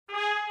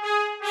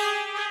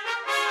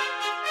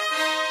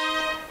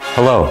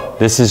Hello,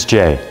 this is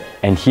Jay,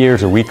 and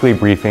here's a weekly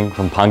briefing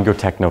from Pangyo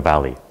Techno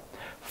Valley.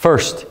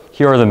 First,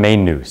 here are the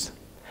main news.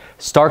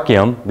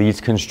 STARCHIUM leads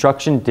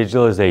construction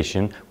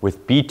digitalization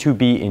with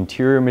B2B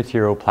interior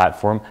material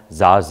platform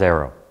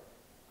Zazaero.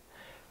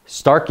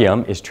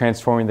 STARCHIUM is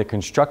transforming the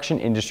construction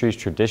industry's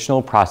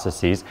traditional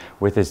processes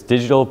with its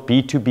digital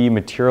B2B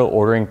material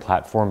ordering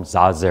platform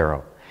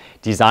Zazaero.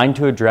 Designed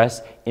to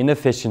address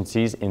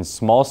inefficiencies in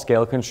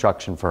small-scale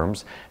construction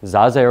firms,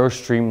 Zazaero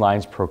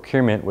streamlines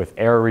procurement with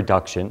error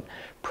reduction,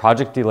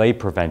 project delay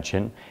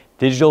prevention,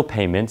 digital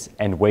payments,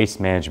 and waste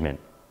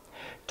management.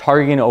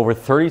 Targeting over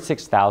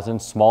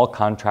 36,000 small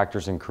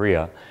contractors in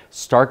Korea,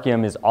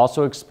 STARCHIUM is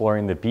also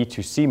exploring the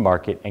B2C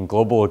market and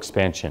global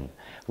expansion,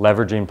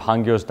 leveraging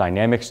Pangyo's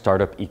dynamic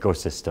startup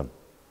ecosystem.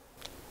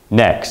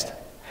 Next,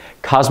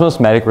 Cosmos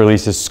Medic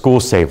releases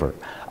School Saver,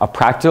 a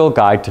practical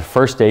guide to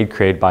first aid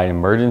created by an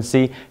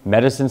emergency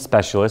medicine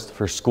specialist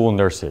for school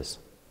nurses.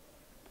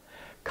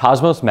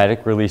 Cosmos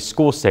Medic released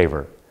School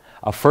Saver,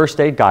 a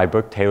first aid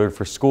guidebook tailored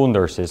for school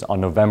nurses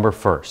on November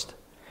 1st.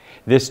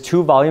 This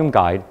 2-volume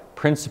guide,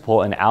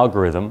 principle, and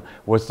algorithm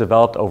was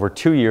developed over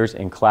 2 years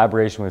in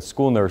collaboration with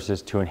school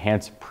nurses to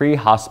enhance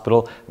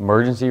pre-hospital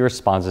emergency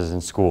responses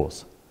in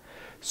schools.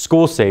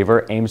 School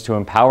Saver aims to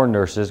empower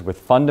nurses with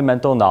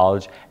fundamental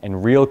knowledge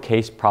and real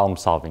case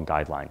problem-solving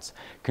guidelines,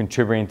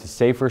 contributing to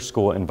safer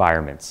school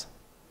environments.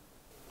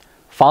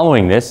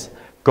 Following this,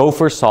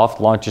 Gophersoft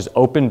launches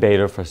open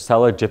beta for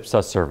Seller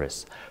Gypsa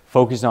service,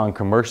 focusing on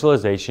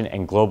commercialization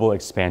and global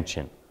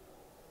expansion.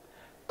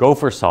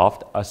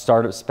 Gophersoft, a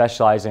startup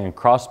specializing in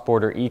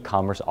cross-border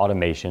e-commerce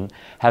automation,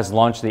 has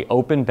launched the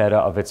open beta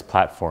of its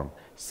platform,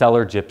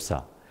 Seller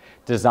Gypsa,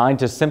 designed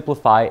to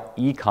simplify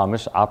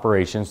e-commerce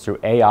operations through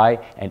AI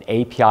and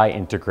API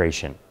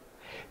integration.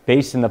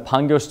 Based in the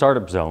Pangyo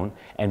Startup Zone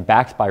and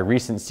backed by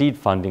recent seed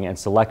funding and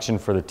selection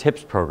for the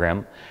TIPS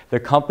program,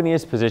 the company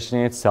is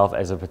positioning itself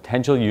as a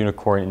potential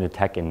unicorn in the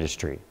tech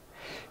industry.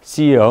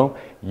 CEO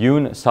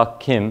Yoon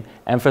Suk Kim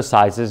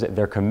emphasizes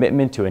their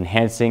commitment to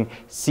enhancing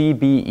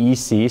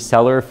CBEC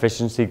seller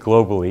efficiency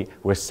globally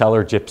with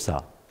Seller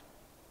Gypsa.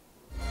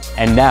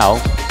 And now,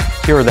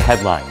 here are the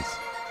headlines.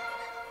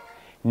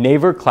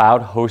 Naver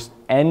Cloud hosts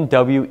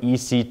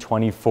NWEC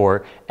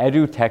 24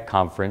 EduTech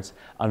Conference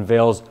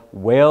unveils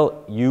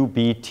Whale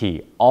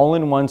UBT,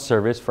 all-in-one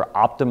service for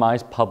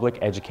optimized public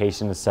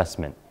education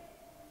assessment.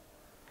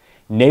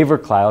 Naver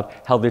Cloud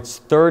held its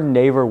third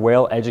Naver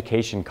Whale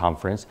Education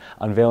Conference,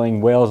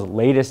 unveiling Whale's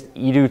latest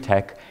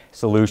EduTech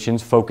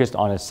solutions focused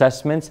on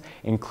assessments,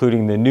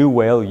 including the new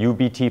Whale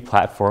UBT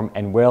platform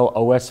and Whale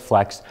OS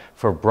Flex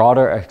for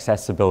broader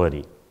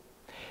accessibility.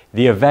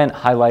 The event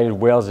highlighted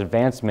Whale's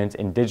advancements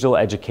in digital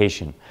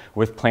education,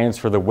 with plans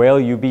for the Whale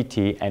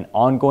UBT and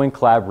ongoing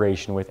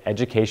collaboration with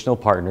educational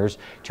partners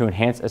to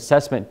enhance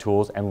assessment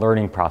tools and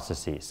learning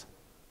processes.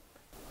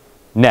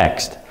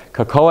 Next,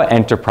 Cocoa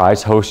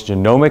Enterprise hosts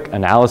Genomic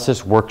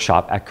Analysis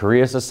Workshop at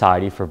Korea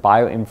Society for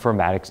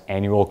Bioinformatics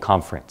Annual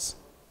Conference.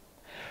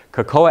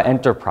 Cocoa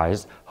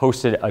Enterprise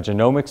hosted a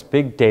genomics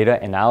big data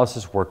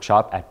analysis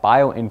workshop at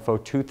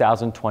BioInfo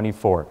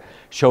 2024,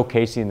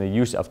 showcasing the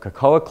use of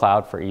Cocoa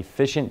Cloud for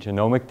efficient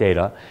genomic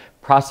data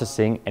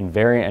processing and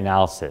variant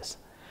analysis.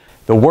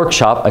 The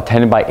workshop,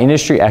 attended by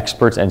industry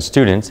experts and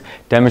students,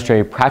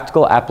 demonstrated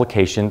practical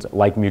applications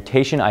like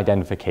mutation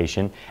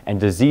identification and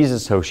disease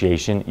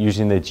association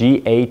using the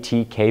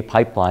GATK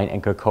pipeline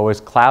and Cocoa's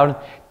cloud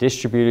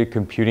distributed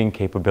computing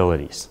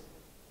capabilities.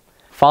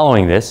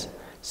 Following this,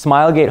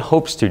 Smilegate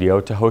Hope Studio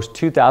to host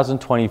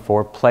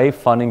 2024 Play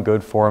Fun and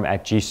Good Forum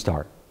at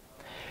G-Start.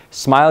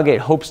 Smilegate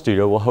Hope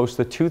Studio will host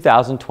the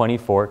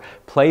 2024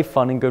 Play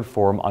Fun and Good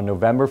Forum on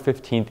November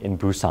 15th in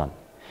Busan.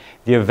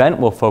 The event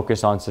will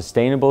focus on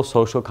sustainable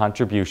social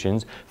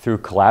contributions through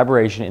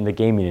collaboration in the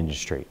gaming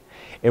industry.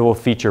 It will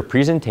feature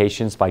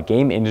presentations by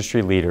game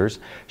industry leaders,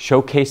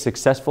 showcase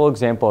successful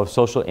examples of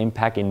social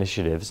impact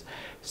initiatives,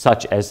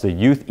 such as the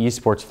Youth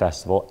Esports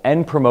Festival,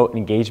 and promote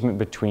engagement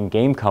between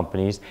game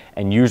companies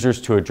and users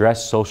to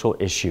address social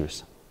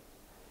issues.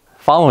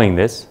 Following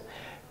this,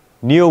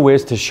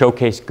 NeoWiz to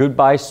showcase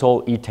Goodbye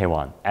Seoul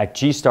Itaewon at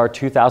G-Star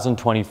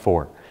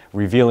 2024,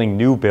 revealing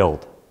new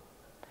build.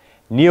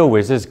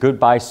 NeoWiz's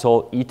Goodbye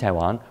Seoul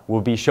Itaewon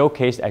will be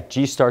showcased at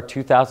G-Star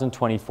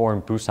 2024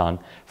 in Busan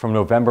from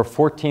November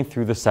 14th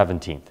through the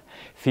 17th,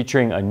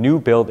 featuring a new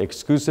build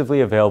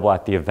exclusively available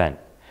at the event.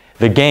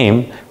 The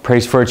game,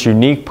 praised for its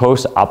unique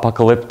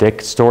post-apocalyptic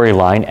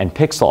storyline and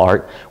pixel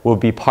art, will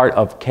be part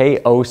of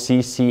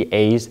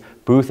KOCCA's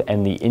booth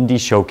and the Indie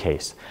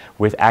Showcase,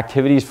 with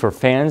activities for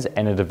fans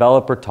and a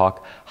developer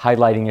talk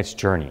highlighting its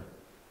journey.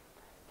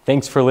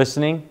 Thanks for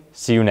listening.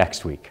 See you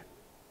next week.